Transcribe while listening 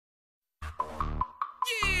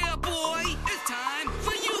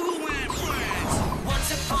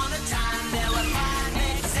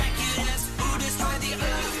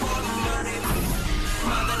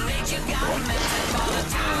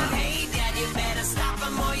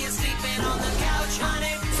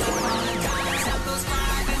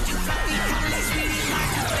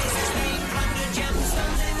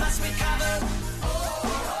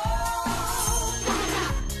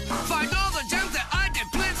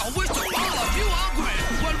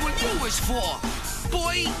push for.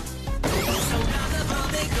 Boy! So down the road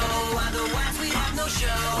they go, otherwise we have no show.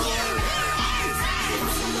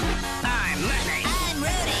 I'm Lenny. I'm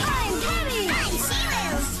Rudy. I'm Penny. I'm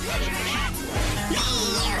Sheila.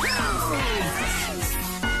 YooHoo!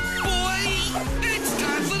 Boy! It's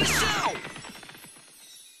time for the show!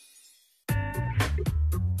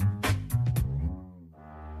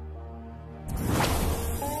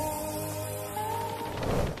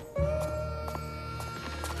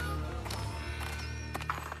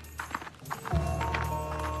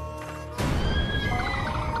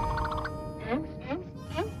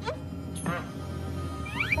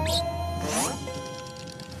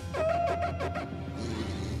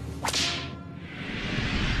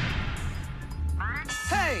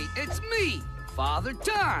 Hey, it's me, Father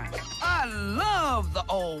Time. I love the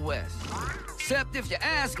Old West. Except if you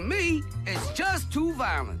ask me, it's just too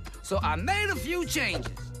violent. So I made a few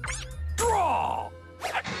changes. Draw!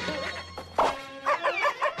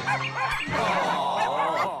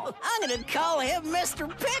 I'm gonna call him Mr.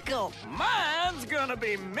 Pickle. Mine's gonna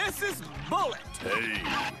be Mrs. Bullet. Hey,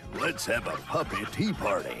 let's have a puppy tea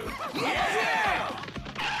party. Yeah!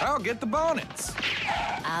 I'll get the bonnets.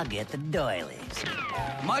 I'll get the doilies.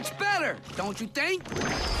 Much better, don't you think?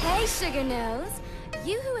 Hey, Sugar Nose.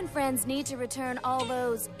 YooHoo and Friends need to return all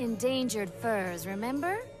those endangered furs,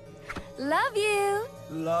 remember? Love you.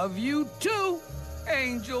 Love you too,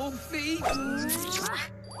 Angel Feet.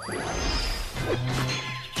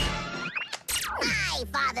 Hi,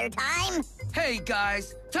 Father Time. Hey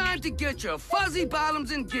guys, time to get your fuzzy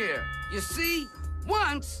bottoms in gear. You see,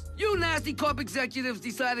 once, you nasty corp executives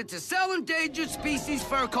decided to sell endangered species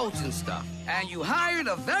fur coats and stuff. And you hired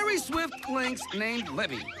a very swift lynx named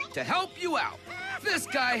Libby to help you out. This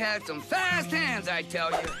guy had some fast hands, I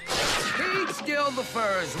tell you. He'd steal the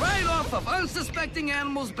furs right off of unsuspecting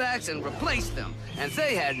animals' backs and replace them. And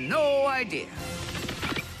they had no idea.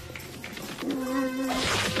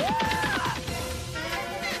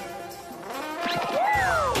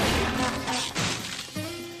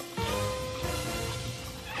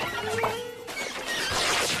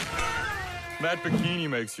 That bikini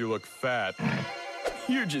makes you look fat.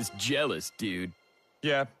 You're just jealous, dude.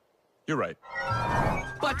 Yeah, you're right.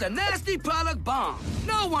 But the nasty product bombed.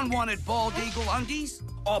 No one wanted bald eagle undies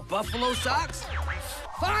or buffalo socks.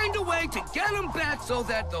 Find a way to get them back so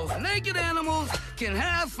that those naked animals can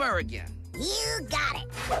have fur again. You got it.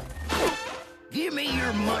 Give me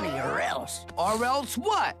your money or else. Or else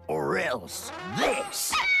what? Or else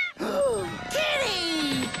this.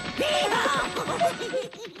 Kitty!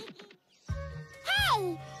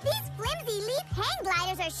 Hey, these flimsy leaf hang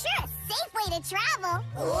gliders are sure a safe way to travel.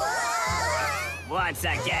 Once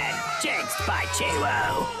again, jinxed by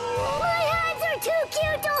Chiwo. My hands are too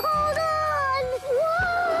cute to hold on.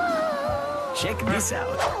 Whoa! Check this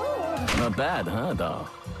out. Not bad, huh, doll?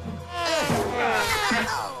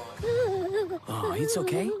 Oh, it's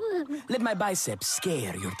okay. Let my biceps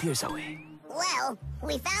scare your tears away. Well,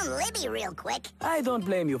 we found Libby real quick. I don't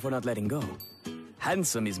blame you for not letting go.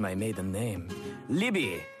 Handsome is my maiden name.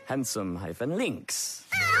 Libby, handsome-lynx.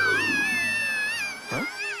 Huh?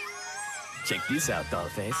 Check this out,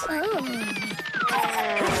 dollface.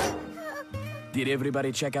 Did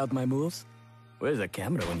everybody check out my moves? Where's the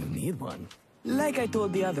camera when you need one? Like I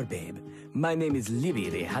told the other babe, my name is Libby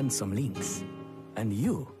the handsome lynx. And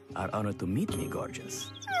you are honored to meet me,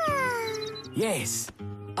 gorgeous. Yes.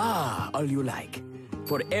 All you like.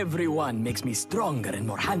 For everyone makes me stronger and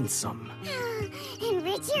more handsome. And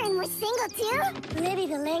richer and more single, too? Libby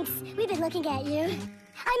the Lynx, we've been looking at you.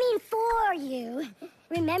 I mean, for you.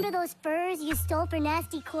 Remember those furs you stole for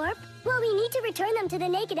Nasty Corp? Well, we need to return them to the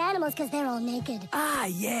naked animals because they're all naked. Ah,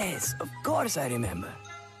 yes. Of course I remember.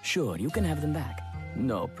 Sure, you can have them back.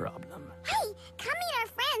 No problem. Hey, come meet our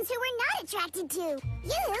friends who we're not attracted to.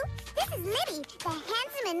 You, this is Libby, the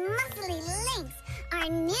handsome and muscly lynx, our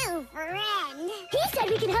new friend. He said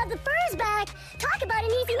we can have the furs back. Talk about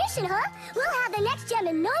an easy mission, huh? We'll have the next gem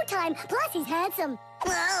in no time, plus he's handsome.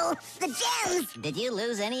 Whoa, the gems! Did you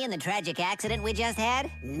lose any in the tragic accident we just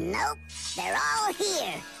had? Nope, they're all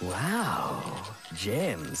here. Wow.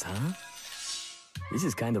 Gems, huh? This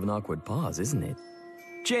is kind of an awkward pause, isn't it?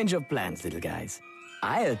 Change of plans, little guys.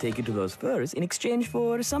 I'll take you to those furs in exchange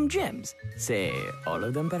for some gems. Say, all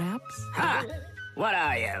of them, perhaps? Ha! What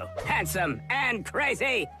are you? Handsome and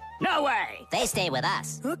crazy? No way! They stay with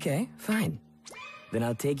us. Okay, fine. Then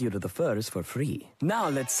I'll take you to the furs for free. Now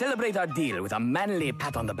let's celebrate our deal with a manly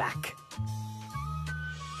pat on the back.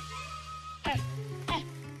 Hey,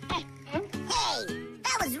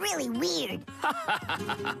 that was really weird.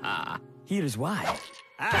 Here's why.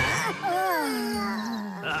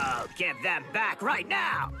 Oh, give them back right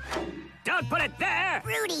now! Don't put it there!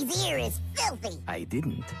 Rudy's ear is filthy. I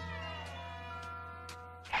didn't.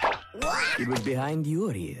 What? It was behind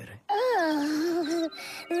your ear. Oh,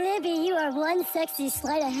 Libby, you are one sexy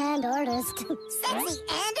sleight-of-hand artist. Sexy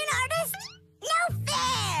and an artist? No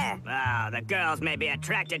fair! Oh, the girls may be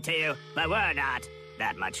attracted to you, but we're not.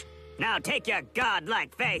 That much. Now take your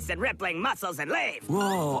godlike face and rippling muscles and leave!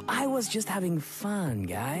 Whoa, I was just having fun,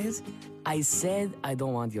 guys. I said I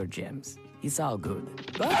don't want your gems. It's all good.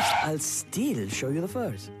 But I'll still show you the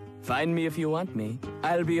furs. Find me if you want me.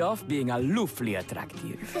 I'll be off being aloofly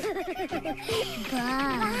attractive.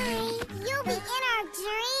 Bye. You'll be in our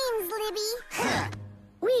dreams, Libby.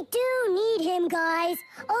 We do need him, guys.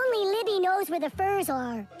 Only Libby knows where the furs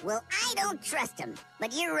are. Well, I don't trust him,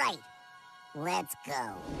 but you're right. Let's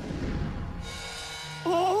go.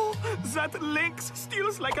 Oh, that Lynx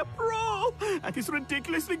steals like a pro, and he's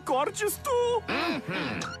ridiculously gorgeous too.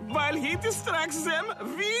 While he distracts them,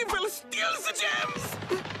 we will steal the gems.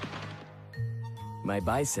 My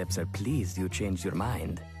biceps are pleased you changed your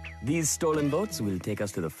mind. These stolen boats will take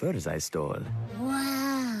us to the furs I stole.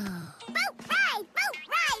 Wow. Boat ride! Boat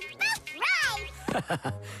ride! Boat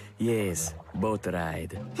ride! Yes, boat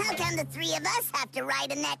ride. How come the three of us have to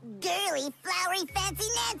ride in that girly, flowery, fancy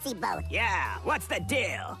Nancy boat? Yeah, what's the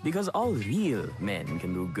deal? Because all real men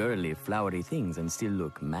can do girly, flowery things and still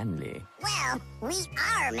look manly. Well, we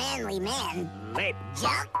are manly men. Leap.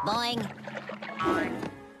 Jump! Boing.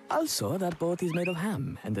 Also, that boat is made of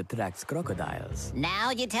ham and attracts crocodiles.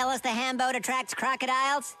 Now you tell us the ham boat attracts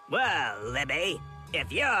crocodiles? Well, Libby,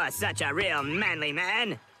 if you're such a real manly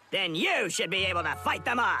man, then you should be able to fight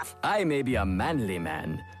them off. I may be a manly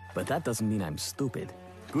man, but that doesn't mean I'm stupid.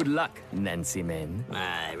 Good luck, Nancy men.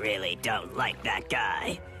 I really don't like that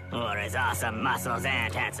guy. Or his awesome muscles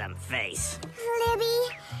and handsome face. Libby,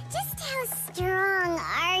 just how strong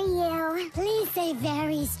are you? Please say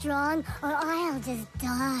very strong, or I'll just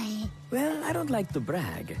die. Well, I don't like to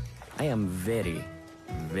brag. I am very,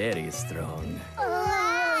 very strong.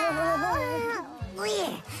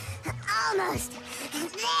 We're almost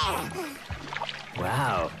there.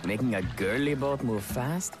 Wow, making a girly boat move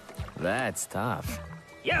fast? That's tough.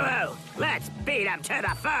 YooHoo, let's beat him to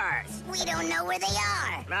the furs. We don't know where they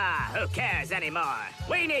are. Ah, who cares anymore?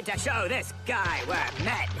 We need to show this guy we're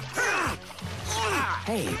men.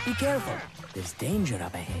 Hey, be careful. There's danger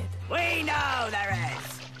up ahead. We know there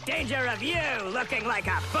is. Danger of you looking like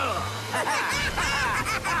a fool.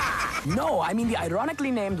 No, I mean the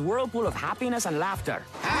ironically named whirlpool of happiness and laughter.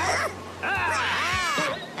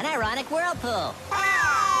 An ironic whirlpool.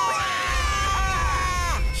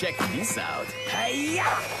 Check this out. Hey-ya!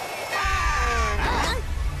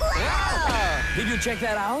 Did you check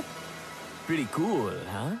that out? Pretty cool,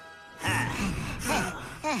 huh?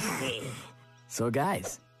 So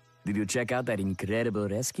guys, did you check out that incredible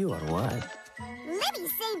rescue or what? Libby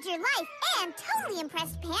saved your life and totally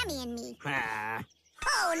impressed Pammy and me.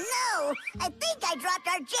 Oh no! I think I dropped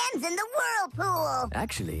our gems in the whirlpool!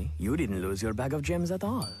 Actually, you didn't lose your bag of gems at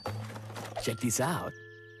all. Check this out.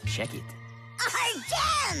 Check it. Our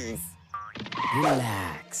gems!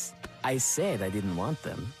 Relax. I said I didn't want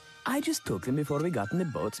them. I just took them before we got in the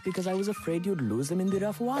boats because I was afraid you'd lose them in the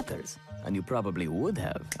rough waters. And you probably would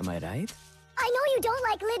have, am I right? I know you don't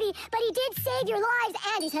like Libby, but he did save your lives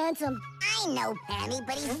and he's handsome. I know, Pammy,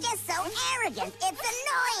 but he's just so arrogant. It's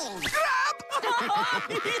annoying.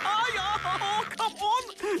 Oh, come on!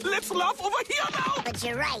 Let's laugh over here now! But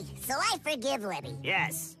you're right, so I forgive Libby.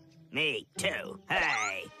 Yes, me too.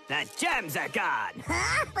 Hey, the gems are gone.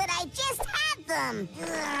 Huh? But I just had them.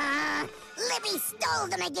 Libby stole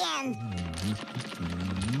them again.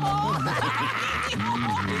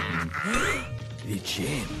 The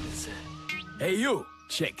gems. Hey, you!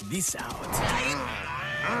 Check this out.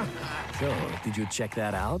 So, did you check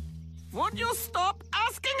that out? Would you stop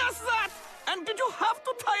asking us that? And did you have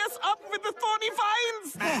to tie us up with the thorny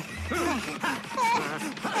vines?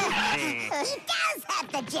 He does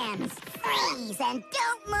have the gems. Freeze and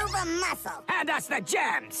don't move a muscle. Hand us the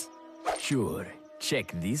gems. Sure.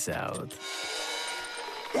 Check this out.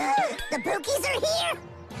 The Pookies are here.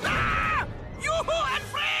 Ah! YooHoo and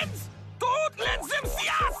Friends! Don't let them see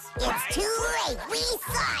us! It's too late. We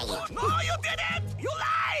saw you. No, you didn't! You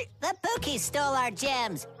lie! The Pookies stole our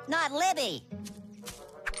gems, not Libby.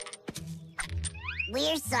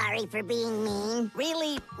 We're sorry for being mean.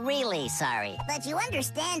 Really, really sorry. But you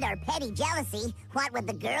understand our petty jealousy, what with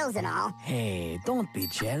the girls and all. Hey, don't be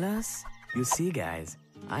jealous. You see, guys,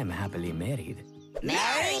 I'm happily married.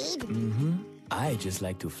 Married? Mm-hmm. I just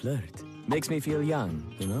like to flirt. Makes me feel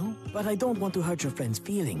young, you know? But I don't want to hurt your friends'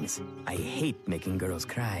 feelings. I hate making girls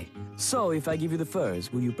cry. So if I give you the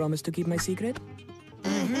furs, will you promise to keep my secret?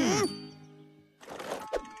 Mm-hmm.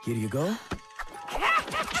 Here you go.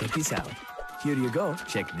 Check this out. Here you go.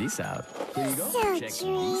 Check this out. Here you go. So Check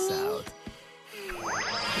dreamy. this out.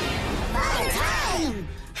 Father Time!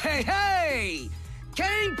 Hey, hey!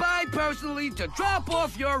 Came by personally to drop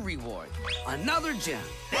off your reward. Another gem.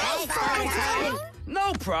 Thanks, Father Time!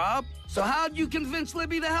 No prob. So how'd you convince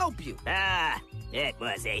Libby to help you? It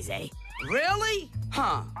was easy. Really?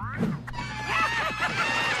 Huh.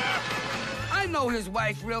 I know his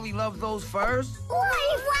wife really loved those furs. What,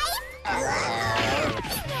 wife?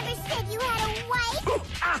 You never said you had a wife.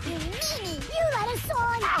 You meanie. You let us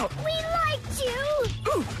on. We liked you.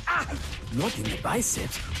 Not in the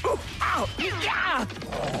biceps.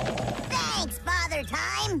 Thanks, Father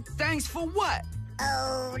Time! Thanks for what?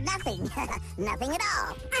 Oh, nothing. Nothing at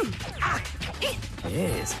all.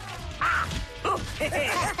 Yes.